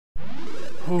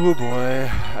Oh boy,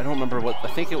 I don't remember what, I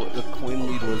think the coin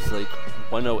lead was like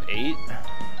 108.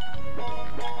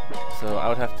 So I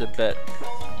would have to bet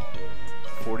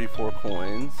 44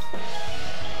 coins.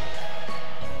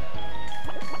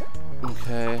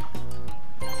 Okay.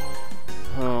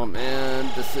 Oh man,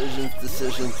 decisions.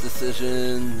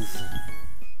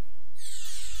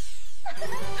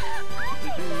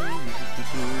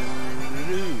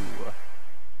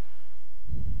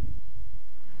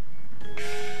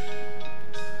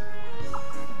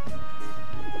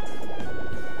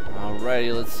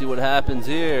 Alrighty, let's see what happens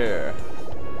here.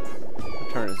 What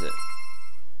turn is it?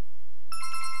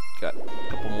 Got a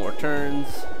couple more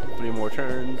turns, 3 more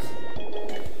turns.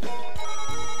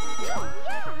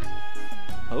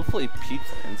 Hopefully Peach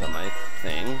lands on my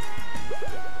thing.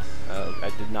 Oh, I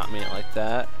did not mean it like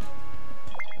that.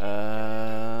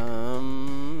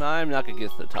 I'm not gonna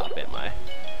get to the top, am I?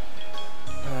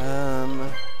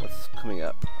 What's coming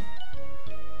up?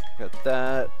 Got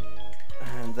that.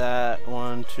 And that.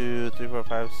 1, 2, 3, 4,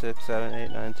 5, 6, 7,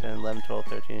 8, 9, 10, 11, 12,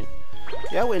 13.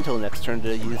 Yeah, I'll wait until the next turn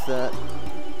to use that.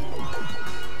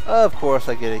 Of course,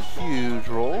 I get a huge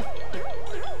roll.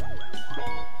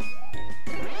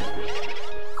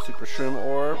 Super Shroom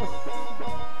Orb.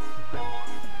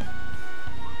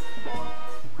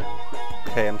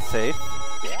 Okay, I'm safe.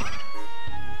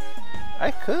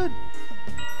 I could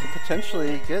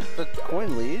potentially get the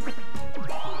coin lead.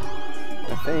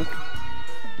 I think.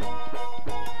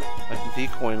 Like the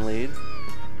coin lead.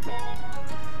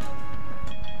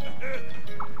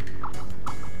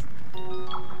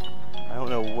 I don't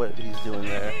know what he's doing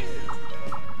there.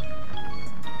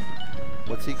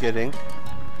 What's he getting?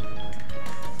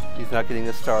 He's not getting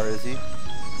a star, is he?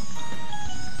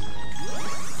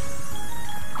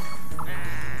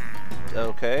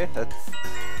 Okay, that's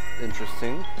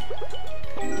interesting.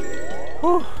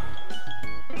 Whew.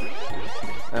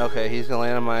 Okay, he's gonna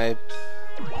land on my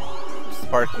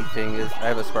Sparky thing. I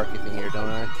have a Sparky thing here, don't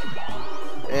I?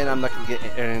 And I'm not gonna get,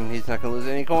 and he's not gonna lose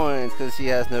any coins because he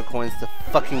has no coins to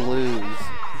fucking lose.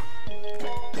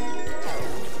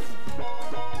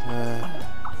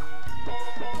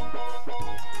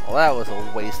 Well, that was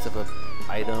a waste of an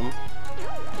item.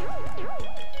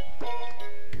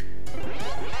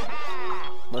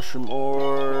 Mushroom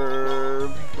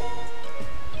Orb.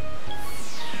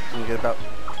 I'm gonna get about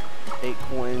 8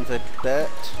 coins, I bet.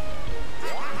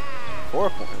 4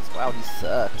 coins. Wow, he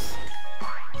sucks.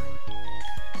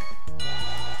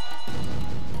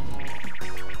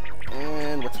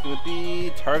 And what's it gonna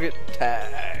be? Target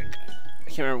tag. I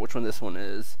can't remember which one this one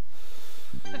is.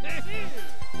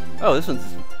 Oh, this one's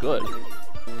good.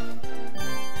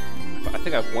 I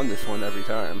think I've won this one every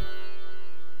time.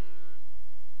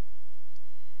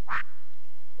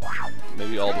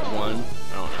 Maybe all but one.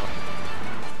 I don't know.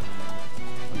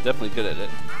 I'm definitely good at it.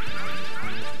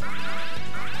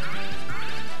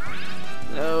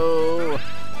 No!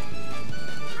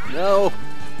 No!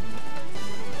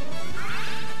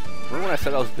 Remember when I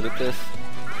said I was good at this?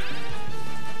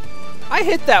 I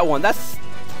hit that one! That's...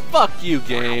 Fuck you,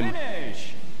 game!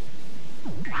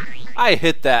 I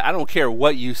hit that. I don't care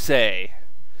what you say.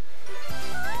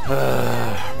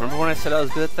 Remember when I said I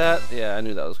was good at that? Yeah, I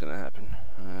knew that was gonna happen.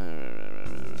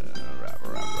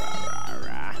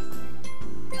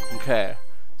 Okay,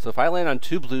 so if I land on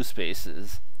 2 blue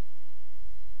spaces,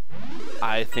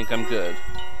 I think I'm good.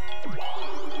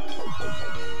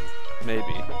 Maybe.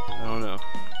 I don't know.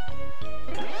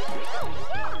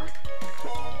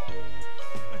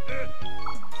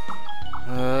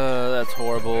 That's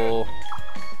horrible.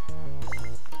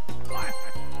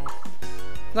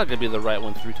 It's not gonna be the right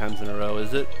one 3 times in a row,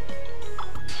 is it?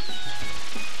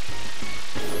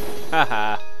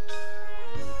 Haha.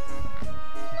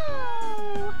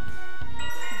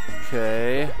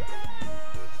 Okay.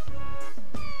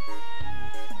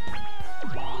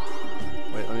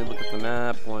 Wait, let me look at the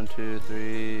map. 1, 2,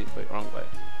 3. Wait, wrong way.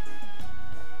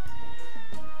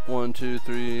 1, 2,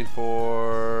 3,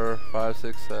 4, 5,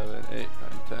 6, 7, 8, 9,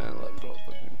 10, 11, 12,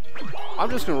 13. I'm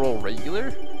just gonna roll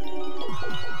regular.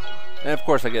 And of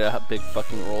course I get a big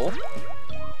fucking roll.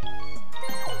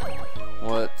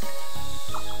 What's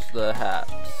the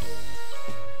haps?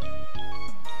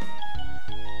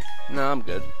 No, I'm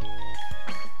good.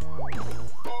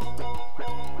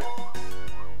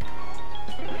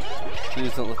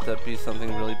 Please don't let that be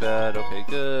something really bad. Okay,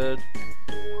 good.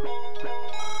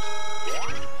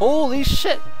 Holy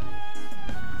shit!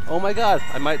 Oh my god,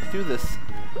 I might do this.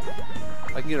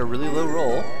 I can get a really low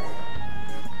roll.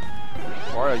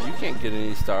 Mario, you can't get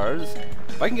any stars.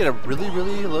 If I can get a really,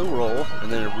 really low roll,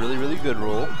 and then a really, really good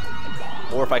roll,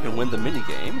 or if I can win the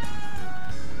minigame,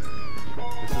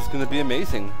 this is gonna be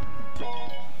amazing.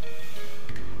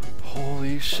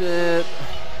 shit.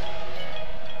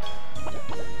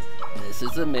 This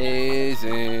is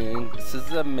amazing. This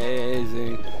is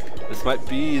amazing. This might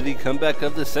be the comeback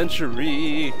of the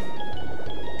century.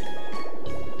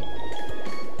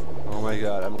 Oh my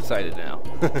god, I'm excited now.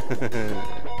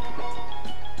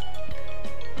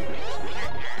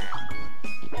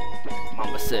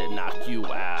 Mama said knock you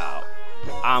out.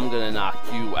 I'm gonna knock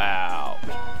you out.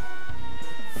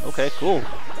 Okay, cool.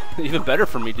 Even better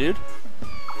for me, dude.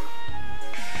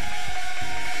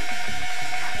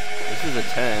 This is a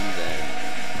 10 then.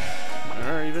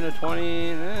 Or even a 20.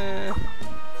 Eh.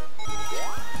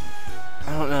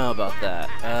 I don't know about that.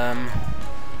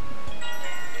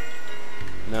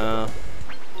 No.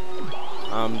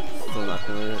 I'm still not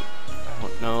gonna. I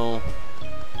don't know.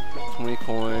 20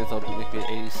 coins, I'll make it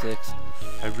 86.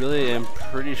 I really am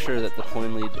pretty sure that the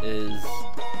coin lead is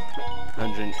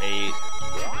 108.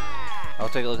 I'll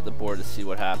take a look at the board to see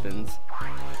what happens.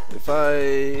 If I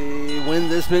win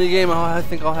this minigame, I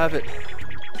think I'll have it.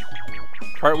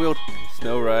 Cartwheel,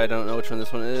 snow ride, I don't know which one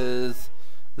this one is.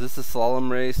 Is this a slalom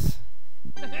race?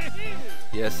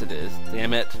 Yes, it is.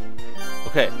 Damn it.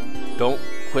 Okay, don't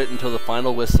quit until the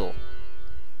final whistle.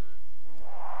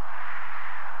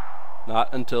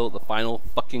 Not until the final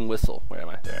fucking whistle. Where am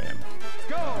I? There I am.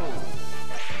 Go!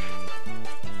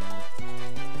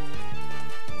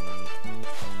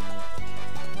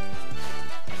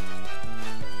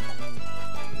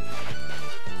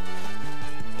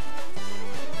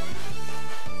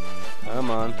 Come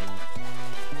on.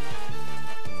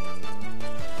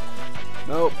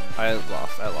 Nope. I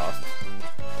lost.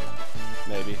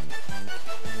 Maybe.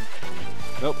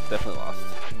 Nope, definitely lost.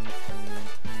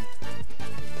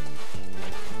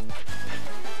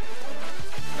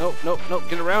 Nope,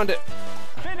 get around it.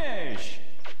 Finish!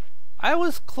 I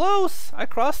was close! I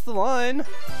crossed the line.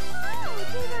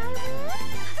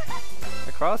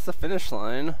 I crossed the finish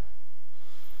line.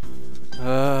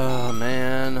 Oh,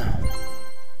 man.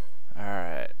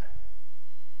 Alright.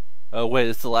 Oh, wait,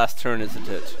 it's the last turn, isn't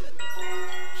it?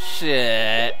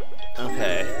 Shit.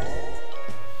 Okay.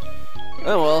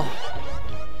 Oh, well.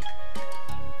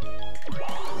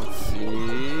 Let's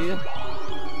see.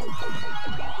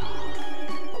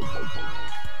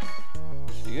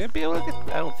 She gonna be able to get...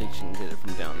 I don't think she can get it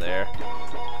from down there.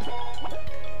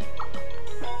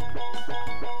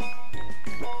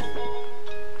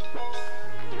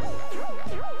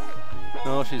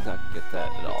 No, she's not gonna get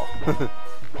that at all.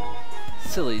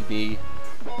 Silly me.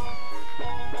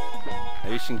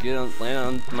 Maybe she can get on,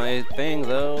 land on my thing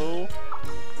though.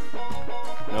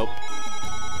 Nope.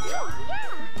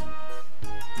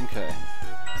 Okay.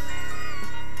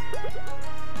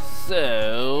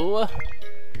 So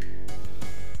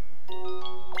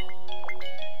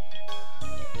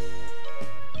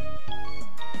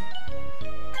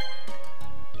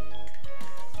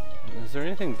is there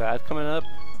anything bad coming up?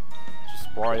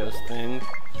 Just Wario's thing.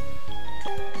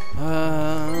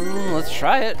 Let's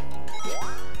try it.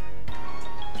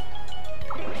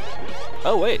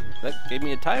 Oh wait, that gave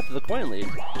me a tie for the coin lead.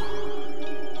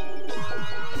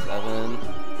 7,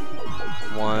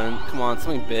 1, come on,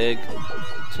 something big.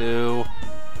 2,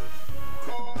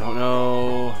 I don't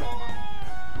know.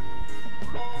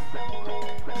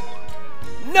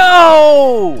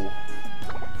 No!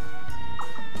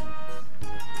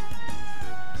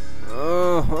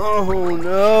 Oh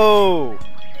no!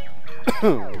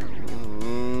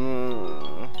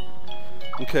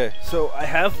 Okay, so I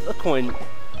have a coin.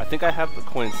 I think I have the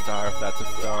coin star, if that's a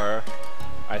star.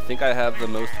 I think I have the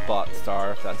most bot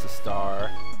star, if that's a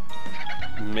star.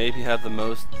 Maybe have the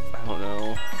most, I don't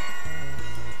know.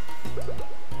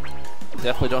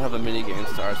 Definitely don't have a minigame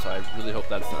star, so I really hope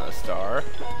that's not a star.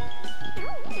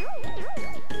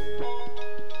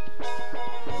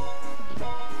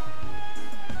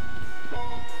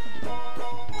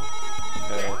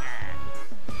 Okay.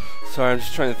 Sorry, I'm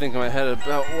just trying to think in my head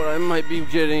about what I might be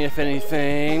getting, if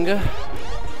anything.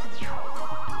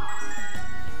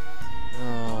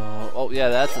 Oh yeah,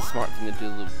 that's a smart thing to do.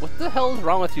 What the hell is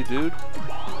wrong with you, dude?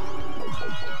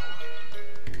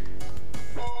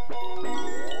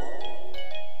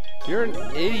 You're an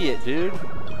idiot, dude.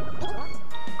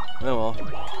 Oh well.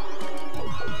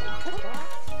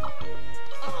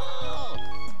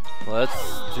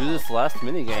 Let's do this last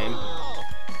minigame.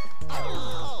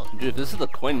 Dude, if this is the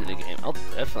coin minigame, I'll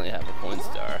definitely have a coin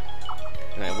star.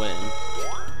 And I win.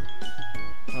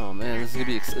 Oh man, this is gonna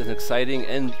be an exciting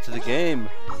end to the game.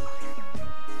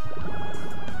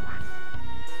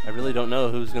 I really don't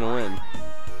know who's gonna win.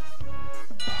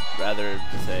 Rather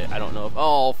to say, I don't know if...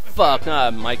 Oh, fuck,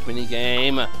 not a mic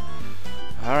minigame.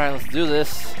 Alright, let's do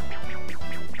this.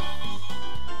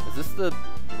 Is this the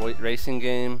racing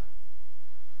game?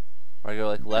 Or I go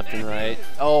like left and right.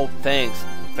 Oh, thanks.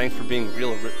 Thanks for being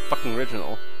real fucking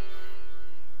original.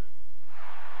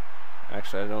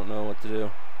 Actually, I don't know what to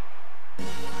do.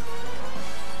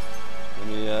 Let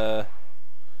me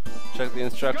check the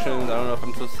instructions. I don't know if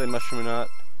I'm supposed to say mushroom or not.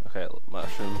 Okay,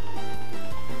 mushroom.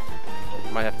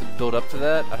 Might have to build up to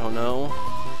that. I don't know.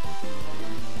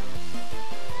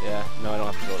 Yeah, no, I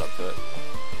don't have to build up to it.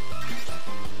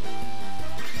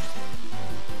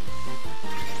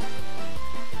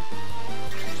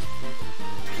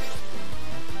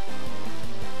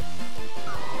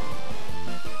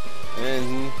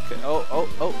 And okay,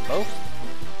 oh.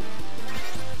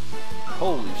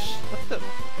 Holy sh! What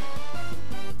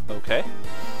the? Okay.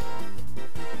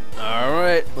 All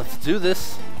right, let's do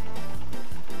this.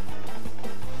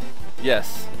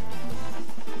 Yes.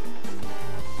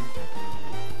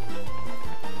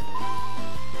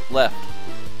 Left.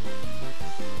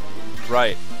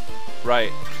 Right.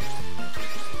 Right.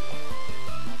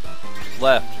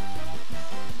 Left.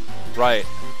 Right.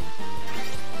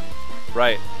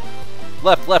 Right.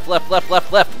 Left, left, left, left,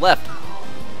 left, left, left.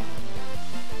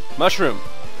 Mushroom.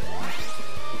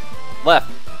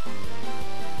 Left.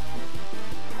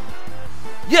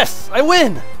 Yes! I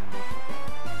win!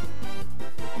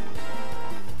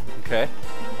 Okay.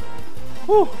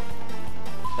 Whew.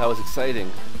 That was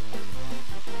exciting.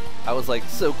 I was like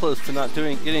so close to not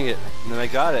getting it, and then I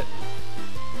got it.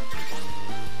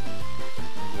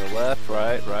 Go left,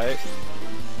 right, right,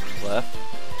 left.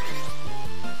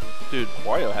 Dude,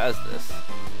 Wario has this.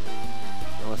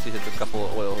 Unless he hits a couple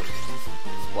of oil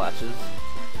splashes.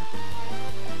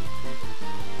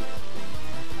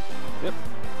 Yep.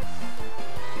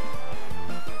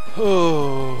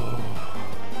 Oh.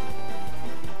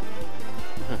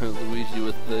 Luigi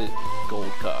with the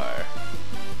gold car.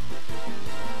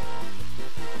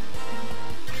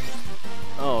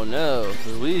 Oh no,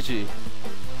 Luigi.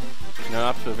 Not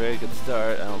off to a very good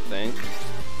start, I don't think.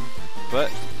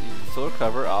 But you can still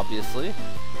recover, obviously.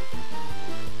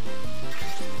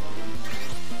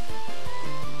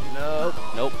 Nope.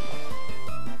 Nope.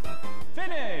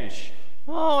 Finish!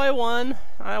 Oh, I won.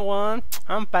 I won.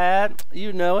 I'm bad.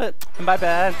 You know it. And by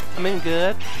bad, I mean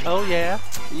good. Oh yeah.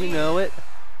 You know it.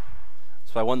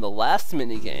 So I won the last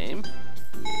mini game.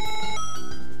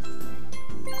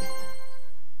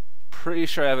 Pretty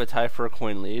sure I have a tie for a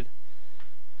coin lead.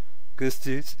 This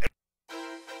dude's.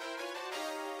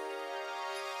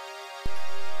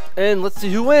 And let's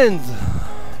see who wins.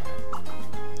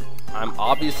 I'm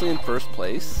obviously in first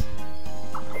place.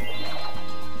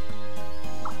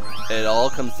 It all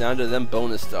comes down to them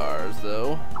bonus stars,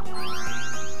 though.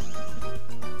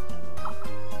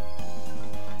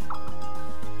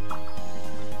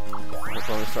 What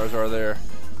bonus stars are there?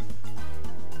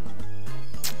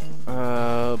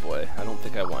 Oh boy, I don't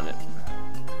think I won it.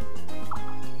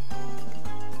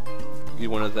 You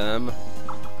one of them?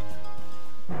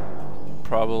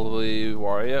 Probably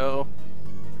Wario.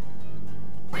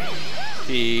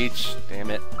 Peach. Damn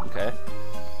it. Okay.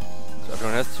 So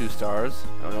everyone has 2 stars.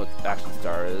 I don't know what the action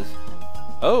star is.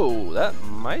 Oh, that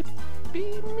might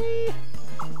be me.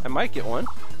 I might get one.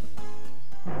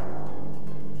 I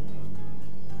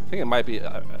think it might be. Do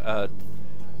I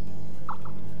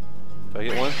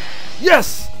get one?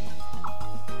 Yes!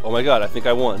 Oh my god, I think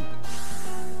I won.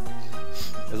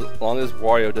 As long as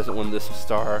Wario doesn't win this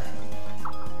star.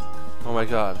 Oh my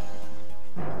god.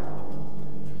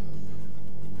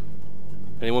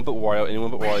 Anyone but Wario, anyone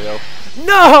but Wario.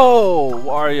 No!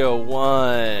 Wario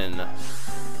won.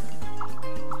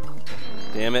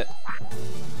 Damn it.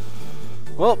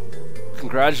 Well,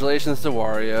 congratulations to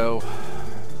Wario.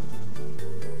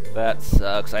 That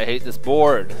sucks. I hate this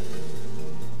board.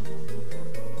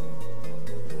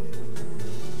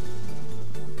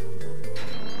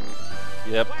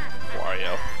 Yep,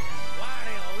 Wario.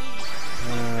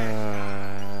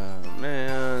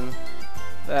 Man,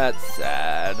 that's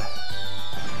sad.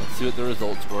 Let's see what the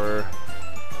results were.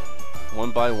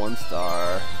 Won by 1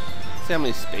 star. Let's see how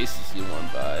many spaces you won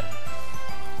by.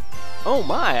 Oh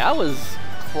my, I was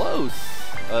close.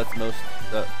 That's most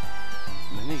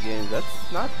mini games.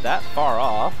 That's not that far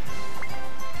off.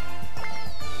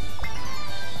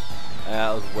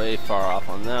 That was way far off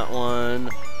on that one.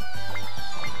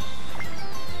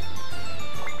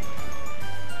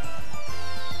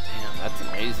 Damn, that's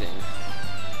amazing.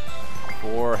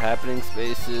 4 happening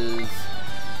spaces.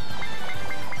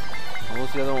 What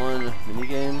was the other one?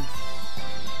 Minigame?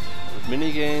 It was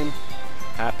minigame,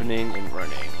 happening, and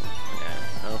running.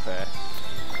 Yeah, okay.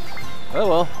 Oh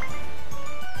well.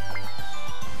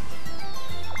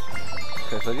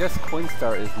 Okay, so I guess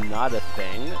Coinstar is not a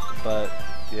thing, but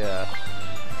yeah.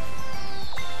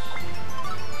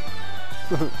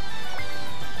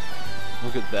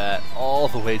 Look at that, all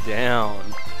the way down.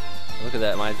 Look at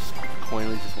that, my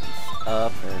coin just went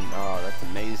up, and oh, that's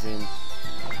amazing.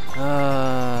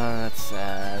 That's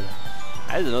sad.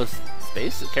 I didn't know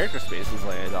character spaces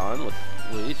landed on with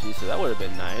Luigi, so that would have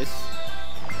been nice.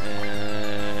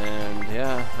 And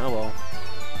yeah, oh well.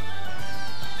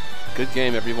 Good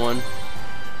game, everyone.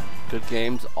 Good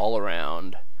games all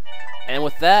around. And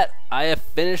with that, I have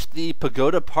finished the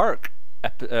Pagoda Park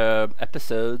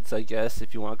episodes, I guess,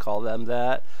 if you want to call them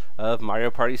that, of Mario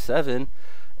Party 7.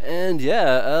 And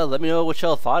yeah, let me know what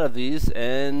y'all thought of these.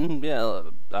 And yeah,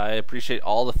 I appreciate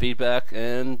all the feedback.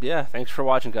 And yeah, thanks for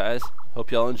watching, guys.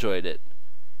 Hope y'all enjoyed it.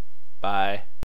 Bye.